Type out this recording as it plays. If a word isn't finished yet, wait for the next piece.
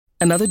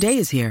Another day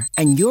is here,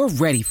 and you're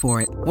ready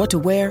for it. What to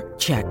wear?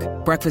 Check.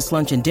 Breakfast,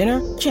 lunch, and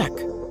dinner? Check.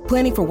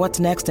 Planning for what's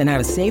next and how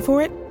to save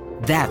for it?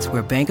 That's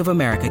where Bank of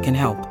America can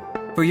help.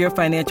 For your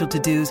financial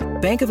to-dos,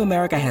 Bank of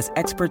America has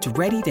experts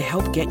ready to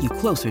help get you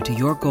closer to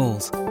your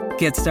goals.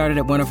 Get started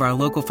at one of our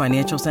local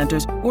financial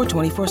centers or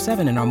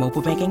 24/7 in our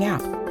mobile banking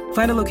app.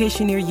 Find a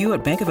location near you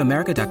at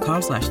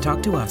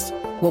bankofamerica.com/talktous.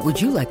 What would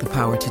you like the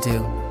power to do?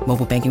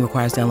 Mobile banking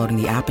requires downloading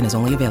the app and is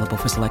only available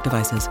for select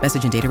devices.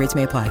 Message and data rates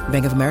may apply.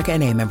 Bank of America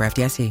N.A., member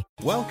FDIC.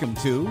 Welcome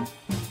to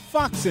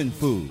Fox and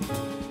Food.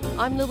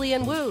 I'm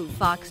Lillian Wu,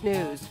 Fox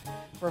News.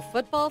 For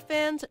football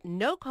fans,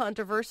 no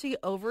controversy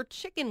over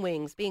chicken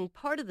wings being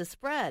part of the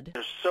spread.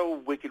 They're so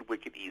wicked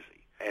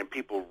easy, and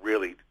people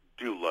really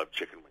do love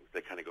chicken wings. They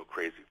kind of go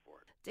crazy for it.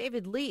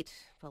 David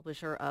Leet,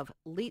 publisher of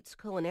Leet's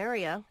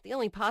Culinaria, the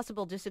only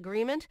possible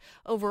disagreement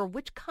over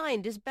which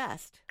kind is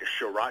best. A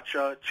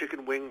sriracha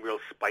chicken wing,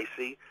 real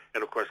spicy,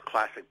 and of course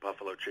classic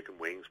buffalo chicken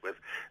wings with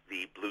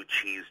the blue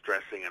cheese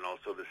dressing and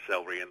also the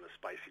celery and the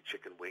spicy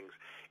chicken wings.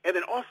 And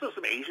then also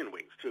some Asian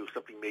wings too,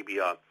 something maybe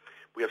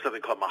we have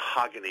something called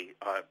mahogany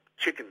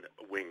chicken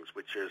wings,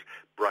 which is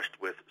brushed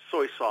with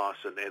soy sauce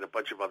and a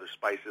bunch of other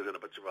spices and a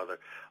bunch of other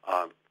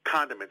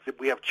condiments.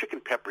 We have chicken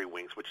peppery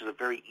wings, which is a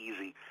very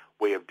easy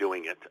way of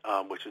doing it,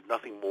 which is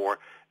nothing more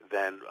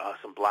than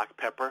some black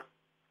pepper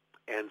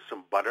and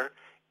some butter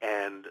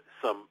and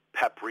some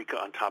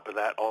paprika on top of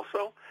that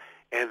also.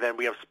 And then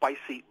we have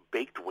spicy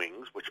baked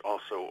wings, which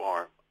also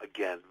are,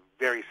 again,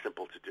 very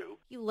simple to do.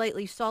 You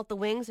lightly salt the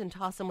wings and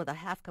toss them with a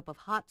half cup of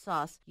hot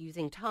sauce.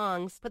 Using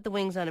tongs, put the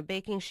wings on a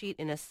baking sheet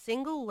in a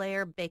single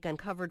layer, bake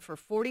uncovered for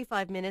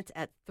 45 minutes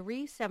at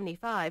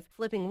 375,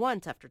 flipping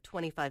once after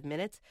 25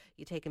 minutes.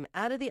 You take them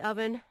out of the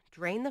oven,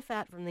 drain the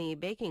fat from the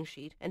baking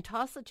sheet, and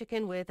toss the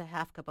chicken with a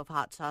half cup of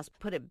hot sauce.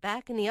 Put it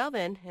back in the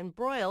oven and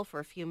broil for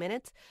a few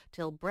minutes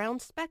till brown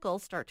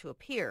speckles start to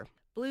appear.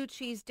 Blue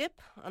cheese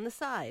dip on the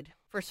side.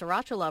 For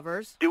sriracha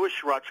lovers, do a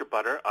sriracha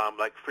butter,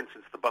 like, for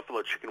instance, the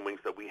buffalo chicken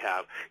wings that we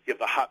have. You have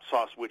the hot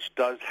sauce, which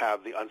does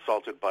have the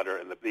unsalted butter,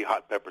 and the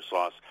hot pepper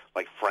sauce,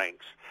 like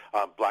Frank's,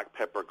 black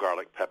pepper,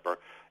 garlic pepper,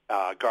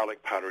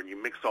 garlic powder, and you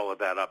mix all of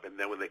that up, and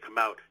then when they come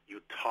out, you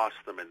toss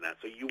them in that.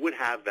 So you would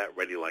have that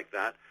ready like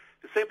that.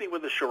 The same thing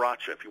with the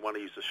sriracha. If you want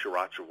to use the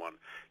sriracha one,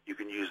 you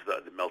can use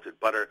the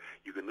melted butter.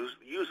 You can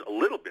use a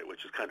little bit,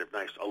 which is kind of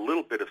nice, a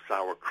little bit of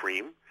sour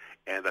cream,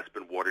 and that's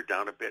been watered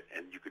down a bit,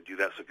 and you can do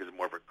that so it gives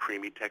more of a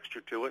creamy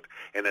texture to it.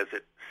 And as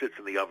it sits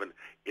in the oven,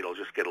 it'll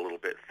just get a little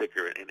bit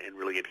thicker and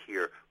really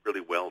adhere really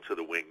well to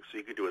the wings. So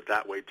you can do it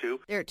that way, too.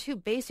 There are two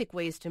basic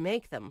ways to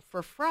make them.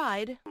 For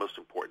fried, the most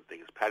important thing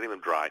is patting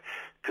them dry,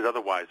 because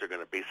otherwise they're going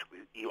to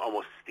basically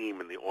almost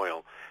steam in the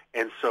oil.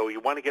 And so you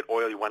want to get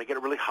oil, you want to get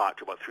it really hot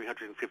to about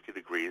 350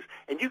 degrees,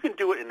 and you can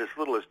do it in as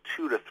little as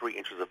 2 to 3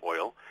 inches of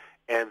oil.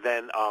 And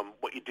then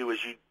what you do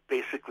is you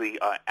basically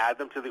add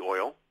them to the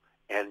oil,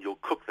 and you'll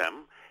cook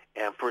them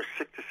and for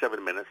 6 to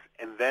 7 minutes.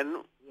 And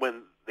then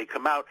when they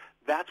come out,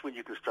 that's when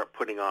you can start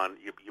putting on,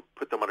 you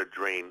put them on a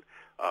drain,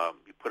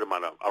 you put them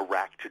on a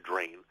rack to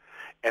drain.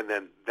 And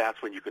then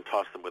that's when you can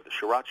toss them with the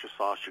sriracha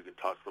sauce, you can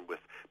toss them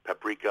with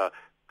paprika,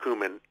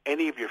 cumin,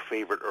 any of your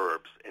favorite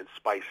herbs and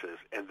spices,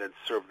 and then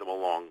serve them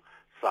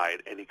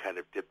alongside any kind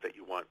of dip that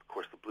you want. Of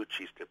course, the blue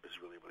cheese dip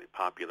is really, really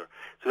popular.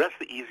 So that's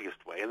the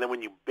easiest way. And then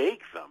when you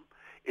bake them,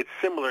 it's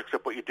similar,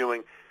 except what you're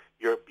doing,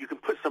 you can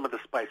put some of the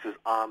spices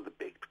on the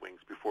baked wings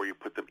before you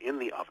put them in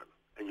the oven.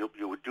 And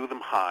you would do them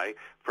high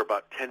for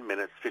about 10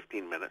 minutes,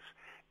 15 minutes,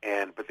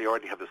 but they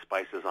already have the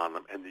spices on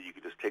them, and then you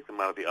can just take them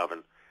out of the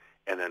oven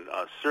and then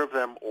serve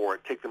them or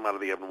take them out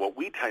of the oven. What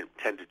we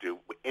tend to do,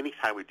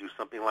 anytime we do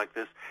something like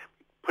this,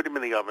 put them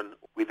in the oven.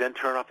 We then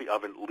turn off the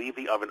oven, leave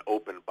the oven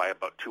open by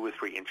about 2 or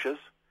 3 inches,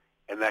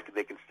 and that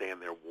they can stay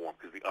in there warm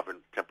because the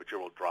oven temperature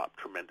will drop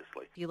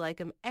tremendously. If you like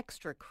them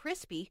extra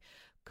crispy,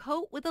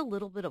 coat with a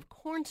little bit of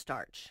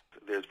cornstarch.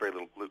 There's very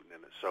little gluten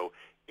in it, so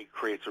it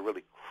creates a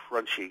really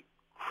crunchy,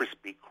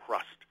 crispy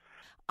crust.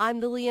 I'm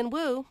Lillian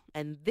Wu,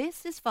 and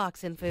this is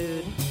Fox and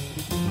Food.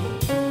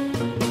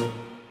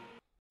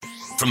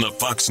 From the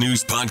Fox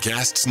News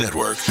Podcasts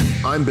Network.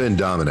 I'm Ben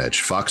Domenech,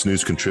 Fox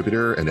News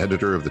contributor and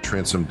editor of the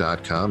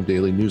Transom.com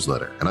daily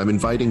newsletter, and I'm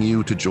inviting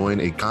you to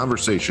join a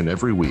conversation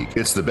every week.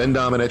 It's the Ben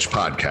Domenech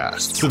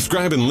Podcast.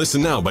 Subscribe and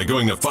listen now by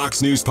going to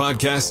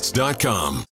foxnewspodcasts.com.